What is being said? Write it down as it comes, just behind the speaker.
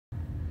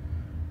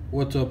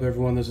What's up,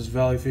 everyone? This is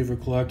Valley Fever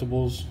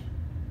Collectibles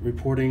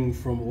reporting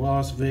from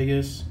Las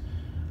Vegas.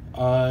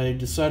 I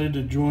decided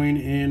to join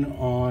in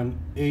on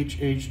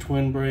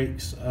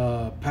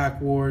HHTwinBreaks Pack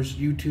Wars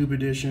YouTube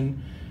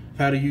edition. I've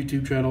had a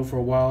YouTube channel for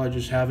a while. I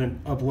just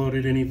haven't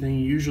uploaded anything.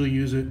 Usually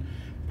use it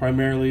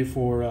primarily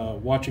for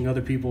watching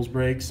other people's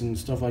breaks and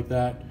stuff like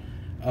that.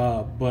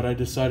 But I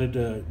decided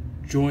to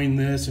join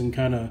this and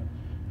kind of,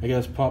 I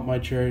guess, pop my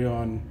cherry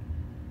on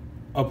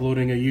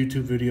uploading a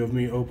YouTube video of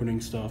me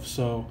opening stuff.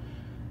 So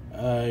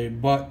I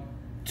bought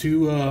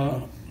two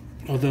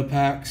of the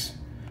packs.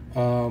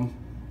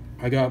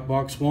 I got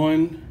box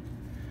 1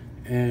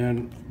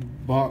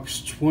 and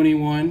box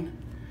 21,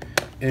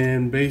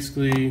 and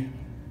basically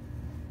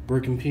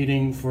we're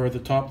competing for the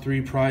top 3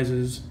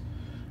 prizes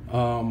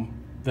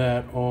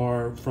that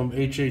are from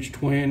HH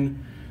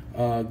Twin,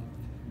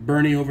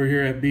 Bernie over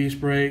here at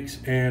Beast Breaks,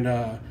 and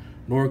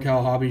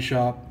NorCal Hobby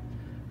Shop.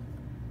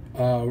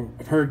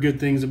 I've heard good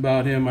things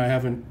about him. I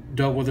haven't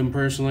dealt with him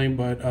personally,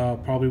 but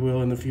probably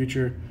will in the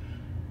future.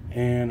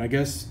 And I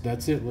guess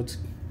that's it. Let's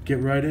get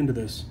right into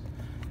this.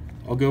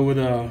 I'll go with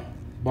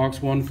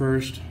box 1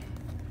 first.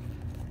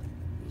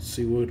 Let's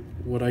see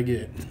what I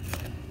get.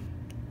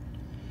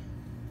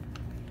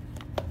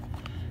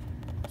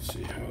 Let's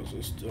see, how's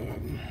this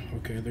done?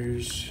 Okay,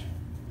 there's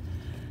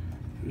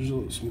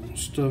some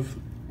stuff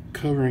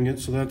covering it,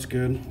 so that's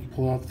good. I'll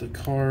pull out the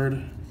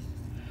card.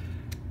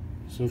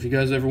 So if you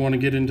guys ever want to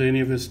get into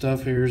any of his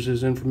stuff, here's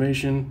his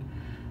information.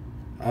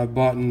 I've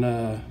bought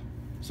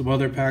some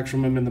other packs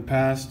from him in the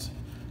past,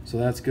 so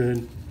that's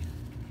good.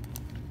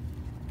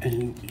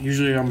 And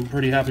usually I'm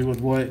pretty happy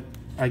with what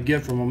I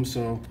get from him,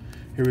 so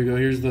here we go.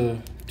 Here's the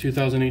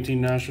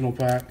 2018 National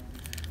Pack.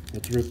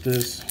 Let's rip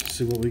this,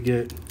 see what we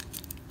get.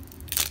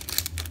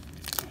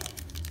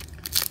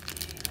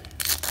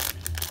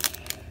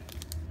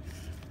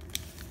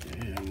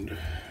 And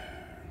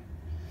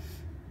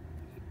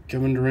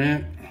Kevin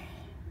Durant,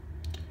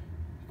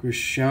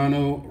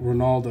 Cristiano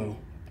Ronaldo.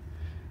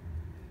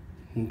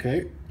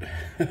 Okay.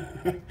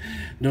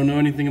 Don't know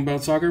anything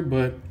about soccer,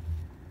 but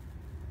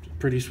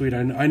pretty sweet.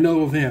 I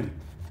know of him,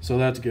 so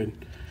that's good.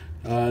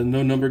 No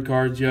numbered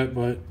cards yet,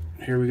 but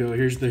here we go.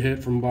 Here's the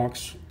hit from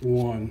box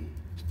 1.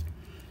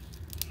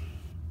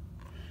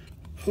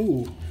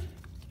 Oh,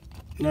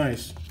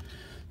 nice.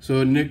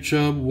 So Nick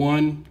Chubb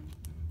 1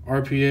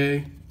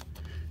 RPA,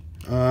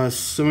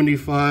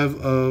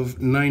 75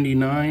 of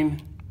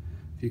 99.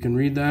 If you can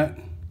read that.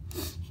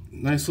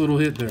 Nice little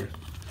hit there.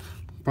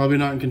 Probably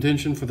not in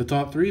contention for the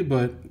top 3,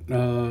 but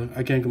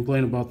I can't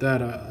complain about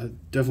that. I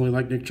definitely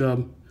like Nick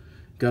Chubb.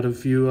 Got a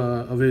few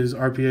of his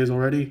RPAs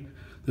already.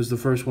 This is the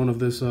first one of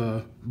this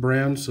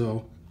brand,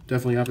 so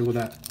definitely happy with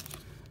that.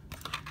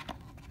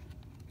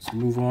 Let's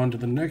move on to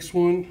the next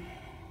one.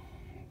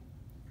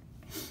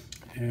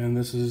 And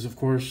this is, of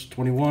course,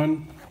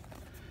 21.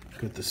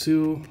 Got the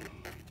seal.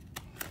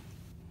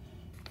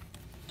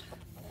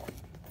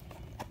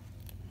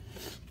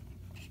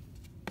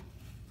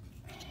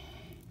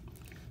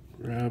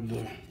 Grab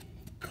the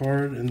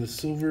card in the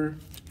silver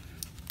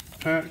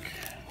pack.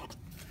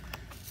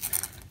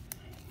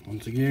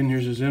 Once again,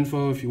 here's his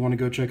info if you want to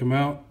go check him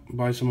out,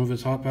 buy some of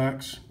his hot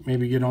packs,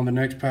 maybe get on the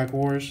next Pack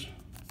Wars.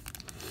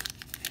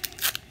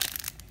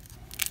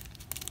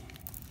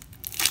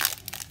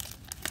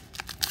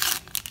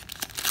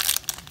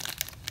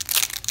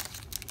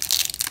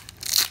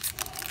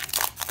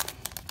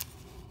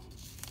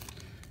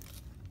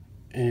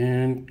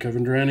 And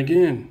Kevin Durant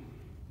again.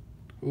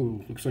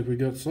 Ooh, looks like we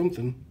got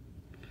something.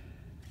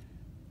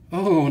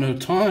 Oh, an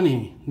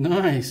Ohtani.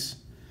 Nice.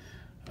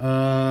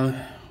 Let's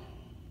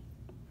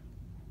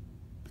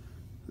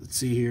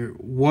see here.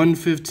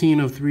 115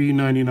 of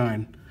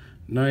 399.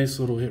 Nice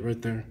little hit right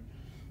there.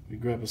 We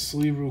grab a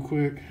sleeve real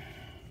quick.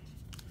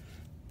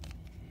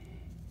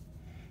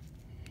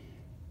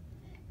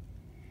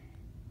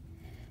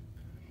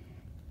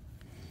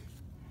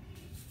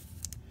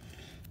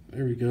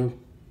 There we go.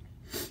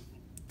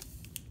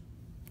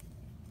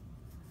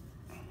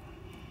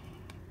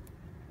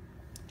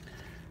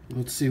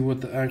 Let's see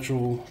what the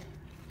actual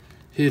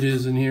hit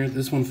is in here.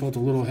 This one felt a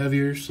little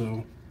heavier,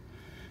 so.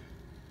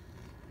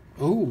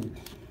 Oh,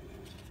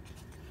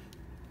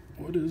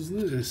 what is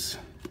this?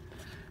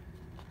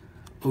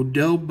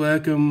 Odell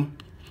Beckham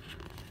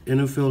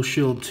NFL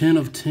Shield, 10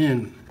 of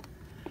 10.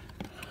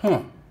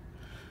 Huh.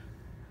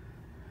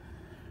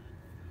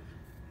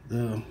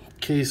 The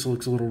case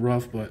looks a little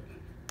rough, but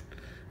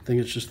I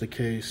think it's just the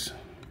case.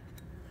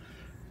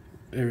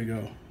 There we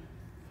go.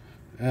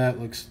 That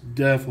looks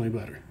definitely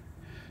better.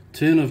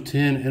 10 of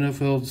 10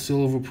 NFL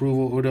seal of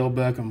approval, Odell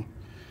Beckham.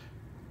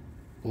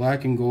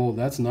 Black and gold,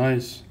 that's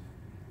nice.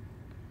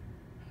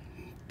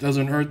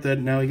 Doesn't hurt that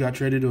now he got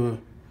traded to a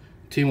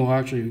team will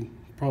actually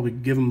probably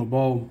give him the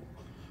ball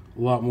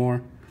a lot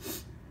more.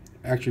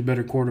 Actually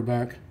better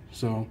quarterback.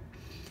 So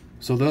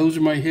those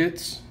are my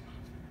hits.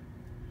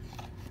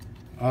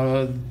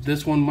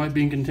 This one might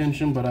be in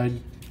contention, but I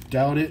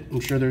doubt it. I'm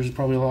sure there's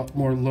probably a lot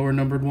more lower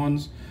numbered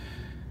ones.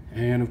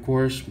 And of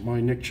course,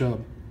 my Nick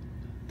Chubb.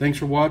 Thanks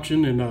for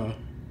watching, and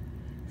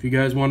if If you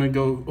guys want to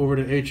go over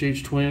to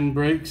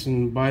HHTwinBreaks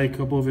and buy a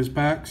couple of his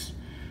packs,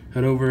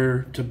 head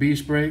over to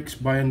Beast Brakes,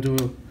 buy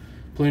into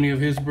plenty of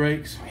his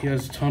brakes. He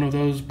has a ton of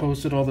those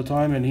posted all the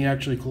time, and he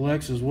actually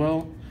collects as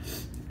well.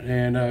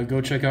 And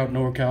go check out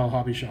NorCal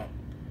Hobby Shop.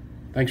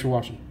 Thanks for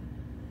watching.